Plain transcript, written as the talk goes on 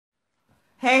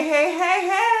Hey, hey, hey,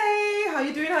 hey! How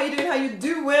you doing? How you doing? How you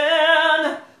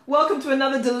doing? Welcome to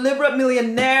another Deliberate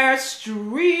Millionaire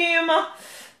stream.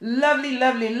 Lovely,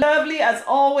 lovely, lovely as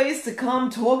always to come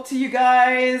talk to you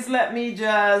guys. Let me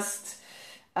just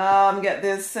get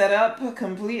this set up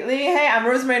completely. Hey, I'm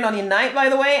Rosemary Nonny, by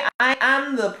the way. I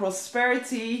am the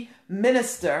Prosperity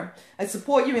Minister. I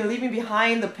support you in leaving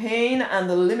behind the pain and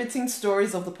the limiting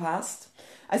stories of the past.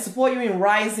 I support you in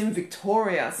rising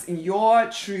victorious in your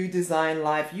true design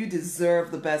life. You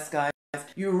deserve the best, guys.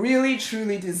 You really,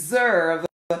 truly deserve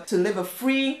to live a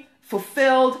free,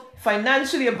 fulfilled,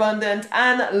 financially abundant,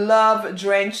 and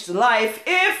love-drenched life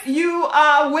if you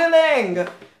are willing.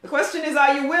 The question is,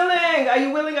 are you willing? Are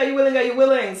you willing? Are you willing? Are you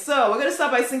willing? So we're going to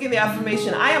start by singing the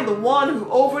affirmation. I am the one who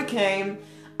overcame.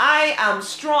 I am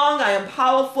strong. I am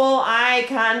powerful. I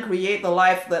can create the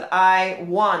life that I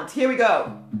want. Here we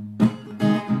go.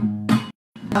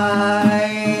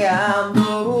 I am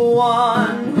the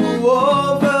one who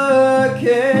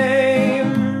overcame.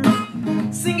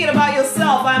 Sing it about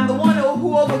yourself. I am the one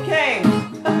who overcame.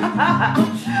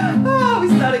 Oh, we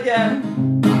start again.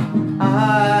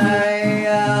 I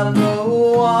am the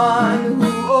one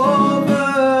who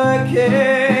overcame.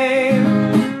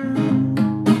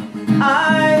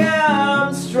 I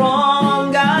am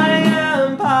strong. I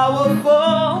am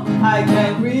powerful. I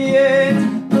can create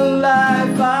the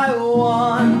life I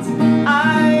want.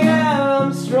 I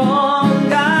am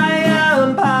strong, I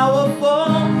am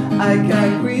powerful. I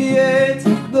can create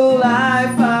the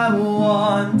life I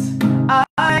want.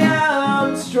 I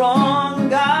am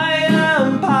strong, I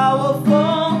am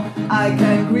powerful. I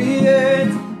can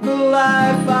create the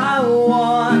life I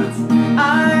want.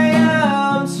 I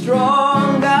am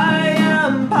strong, I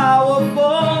am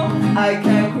powerful. I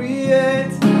can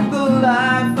create the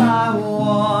life I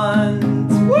want.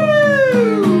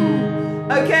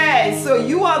 Okay, so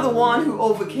you are the one who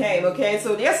overcame, okay?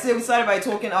 So yesterday we started by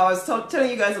talking, I was telling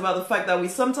you guys about the fact that we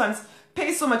sometimes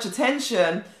pay so much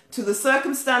attention to the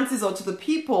circumstances or to the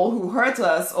people who hurt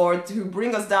us or who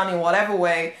bring us down in whatever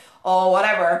way or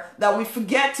whatever, that we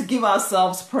forget to give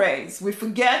ourselves praise. We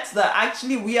forget that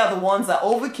actually we are the ones that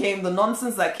overcame the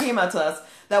nonsense that came at us,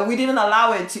 that we didn't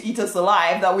allow it to eat us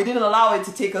alive, that we didn't allow it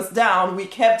to take us down. We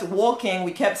kept walking,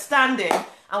 we kept standing,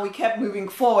 and we kept moving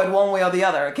forward one way or the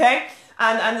other, okay?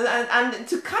 And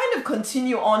to kind of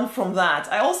continue on from that,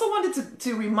 I also wanted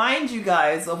to remind you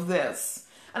guys of this.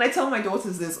 And I tell my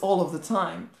daughters this all of the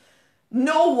time.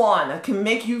 No one can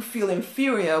make you feel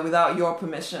inferior without your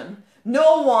permission.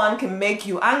 No one can make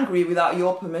you angry without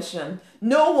your permission.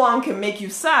 No one can make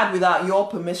you sad without your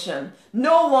permission.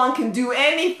 No one can do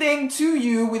anything to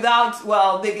you without,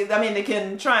 well, they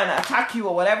can try and attack you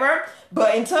or whatever.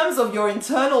 But in terms of your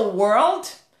internal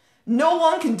world, no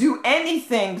one can do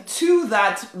anything to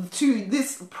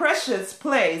this precious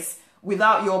place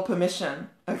without your permission,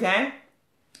 okay?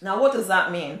 Now, what does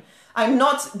that mean? I'm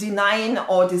not denying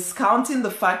or discounting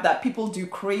the fact that people do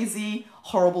crazy,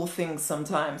 horrible things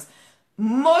sometimes.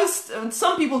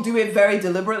 Some people do it very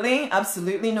deliberately,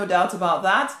 absolutely, no doubt about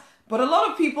that. But a lot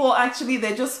of people actually,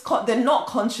 they're not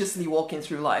consciously walking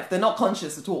through life. They're not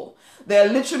conscious at all. They're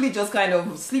literally just kind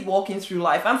of sleepwalking through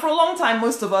life. And for a long time,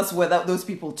 most of us were those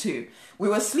people too. We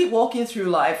were sleepwalking through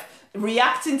life,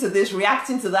 reacting to this,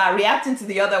 reacting to that, reacting to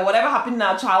the other, whatever happened in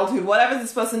our childhood, whatever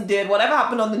this person did, whatever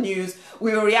happened on the news,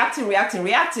 we were reacting.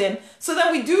 So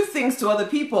then we do things to other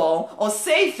people or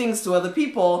say things to other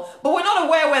people, but we're not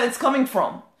aware where it's coming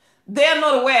from. They're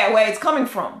not aware where it's coming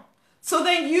from. So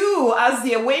then you, as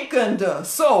the awakened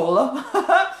soul,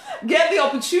 get the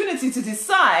opportunity to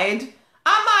decide, am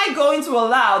I going to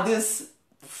allow this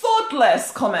thoughtless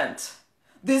comment,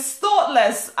 this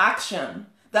thoughtless action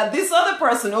that this other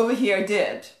person over here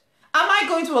did? Am I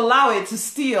going to allow it to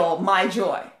steal my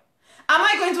joy? Am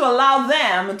I going to allow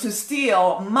them to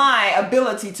steal my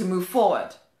ability to move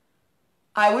forward?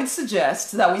 I would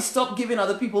suggest that we stop giving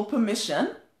other people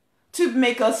permission to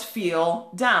make us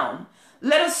feel down.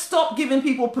 Let us stop giving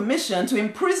people permission to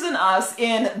imprison us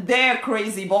in their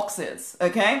crazy boxes,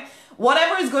 okay?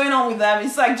 Whatever is going on with them,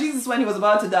 it's like Jesus when he was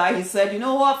about to die, he said, you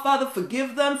know what, Father,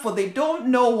 forgive them, for they don't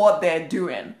know what they're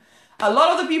doing. A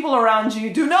lot of the people around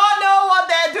you do not know what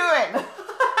they're doing.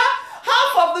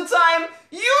 Half of the time,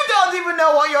 you don't even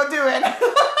know what you're doing.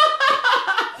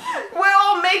 We're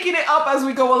all making it up as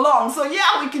we go along. So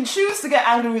yeah, we can choose to get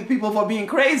angry with people for being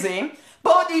crazy,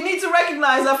 but you need to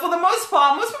recognize that for the most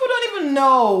part, most people don't even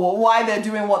know why they're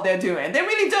doing what they're doing. They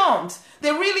really don't.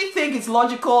 They really think it's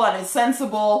logical and it's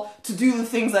sensible to do the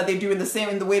things that they do in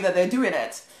the way that they're doing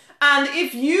it. And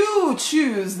if you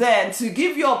choose then to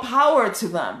give your power to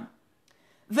them,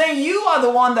 then you are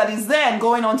the one that is then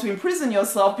going on to imprison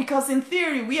yourself, because in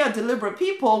theory, we are deliberate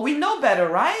people. We know better,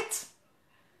 right?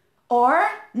 Or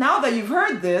now that you've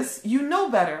heard this, you know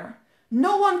better.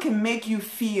 No one can make you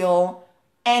feel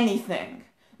anything.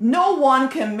 No one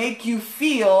can make you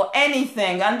feel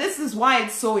anything. And this is why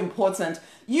it's so important.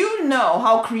 You know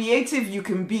how creative you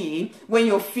can be when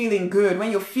you're feeling good,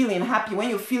 when you're feeling happy, when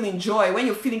you're feeling joy, when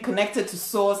you're feeling connected to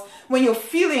source, when you're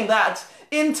feeling that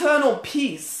internal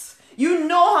peace. You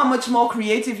know how much more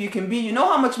creative you can be. You know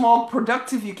how much more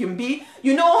productive you can be.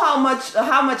 You know how much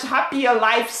happier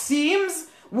life seems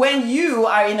when you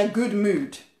are in a good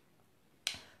mood.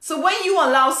 So when you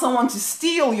allow someone to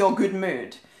steal your good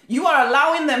mood, you are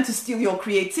allowing them to steal your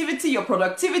creativity, your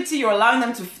productivity. You're allowing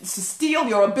them to steal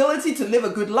your ability to live a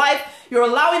good life. You're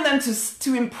allowing them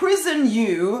to imprison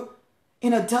you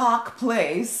in a dark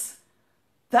place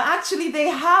that actually they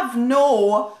have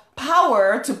no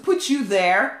power to put you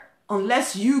there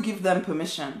unless you give them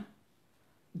permission.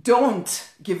 Don't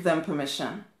give them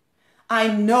permission. I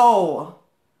know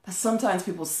that sometimes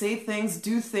people say things,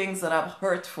 do things that are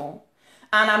hurtful.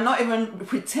 And I'm not even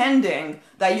pretending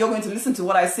that you're going to listen to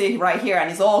what I say right here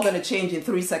and it's all going to change in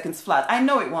 3 seconds flat. I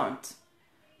know it won't.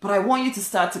 But I want you to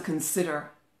start to consider,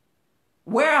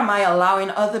 where am I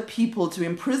allowing other people to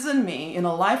imprison me in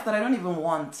a life that I don't even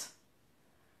want?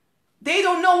 They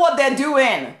don't know what they're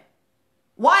doing.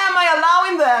 Why am I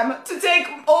allowing them to take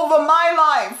over my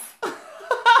life?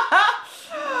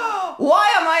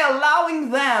 Why am I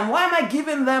allowing them? Why am I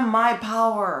giving them my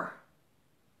power?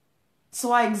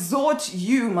 So I exhort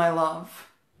you, my love,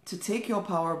 to take your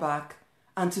power back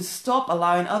and to stop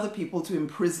allowing other people to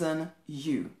imprison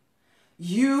you.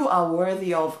 You are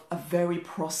worthy of a very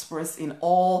prosperous in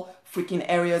all freaking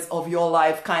areas of your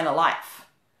life kind of life.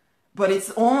 But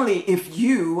it's only if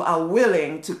you are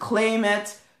willing to claim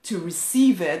it, to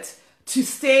receive it, to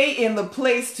stay in the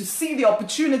place, to see the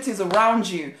opportunities around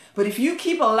you. But if you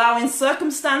keep allowing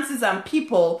circumstances and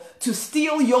people to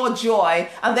steal your joy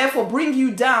and therefore bring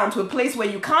you down to a place where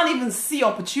you can't even see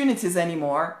opportunities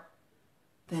anymore,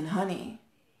 then honey,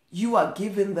 you are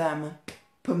giving them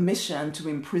permission to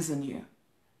imprison you.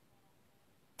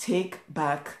 Take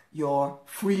back your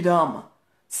freedom.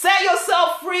 Set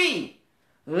yourself free.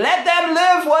 Let them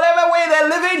live whatever way they're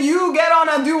living. You get on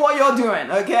and do what you're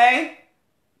doing, okay?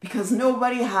 Because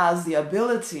nobody has the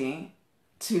ability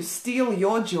to steal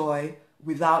your joy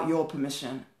without your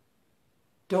permission.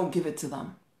 Don't give it to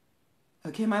them.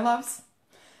 Okay, my loves?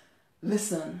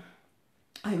 Listen,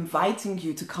 I'm inviting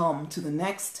you to come to the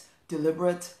next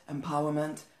deliberate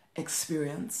empowerment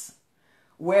experience,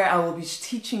 where I will be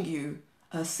teaching you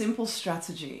a simple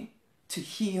strategy to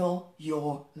heal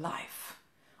your life.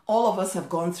 All of us have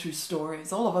gone through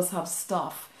stories. All of us have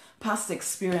stuff. Past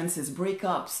experiences,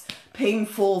 breakups,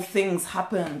 painful things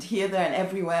happened here, there, and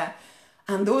everywhere.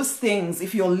 And those things,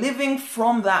 if you're living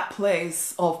from that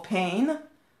place of pain,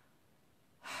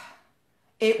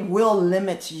 it will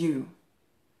limit you.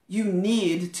 You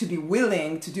need to be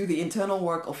willing to do the internal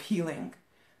work of healing.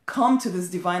 Come to this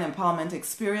divine empowerment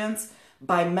experience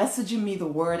by messaging me the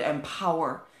word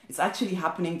empower. It's actually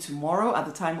happening tomorrow at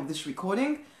the time of this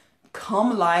recording.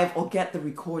 Come live or get the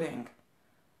recording.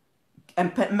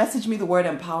 And message me the word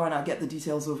empower and I'll get the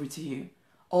details over to you.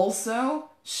 Also,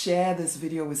 share this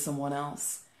video with someone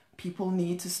else. People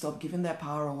need to stop giving their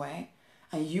power away.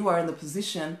 And you are in the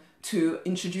position to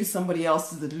introduce somebody else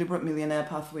to the deliberate millionaire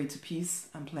pathway to peace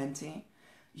and plenty.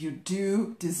 You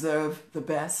do deserve the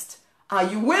best. Are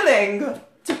you willing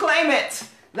to claim it?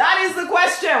 That is the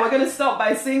question. We're going to start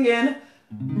by singing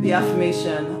the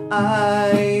affirmation. I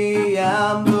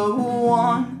am the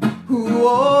one who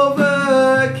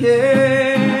overcame.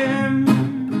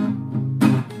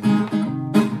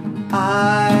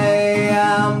 I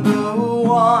am the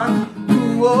one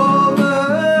who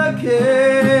overcame.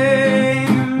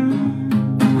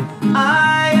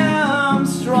 I am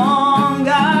strong,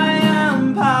 I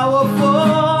am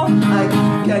powerful. I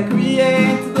can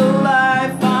create the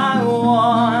life I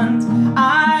want.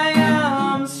 I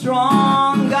am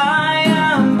strong, I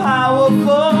am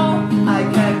powerful. I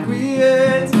can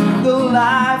create the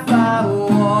life I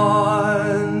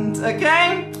want.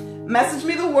 Okay? Message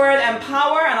me the word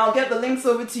empower and I'll get the links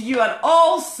over to you. And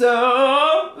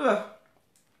also,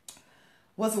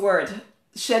 what's the word?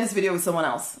 Share this video with someone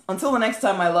else. Until the next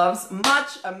time, my loves,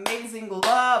 much amazing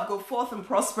love. Go forth and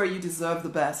prosper. You deserve the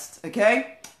best.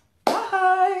 Okay?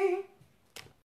 Bye.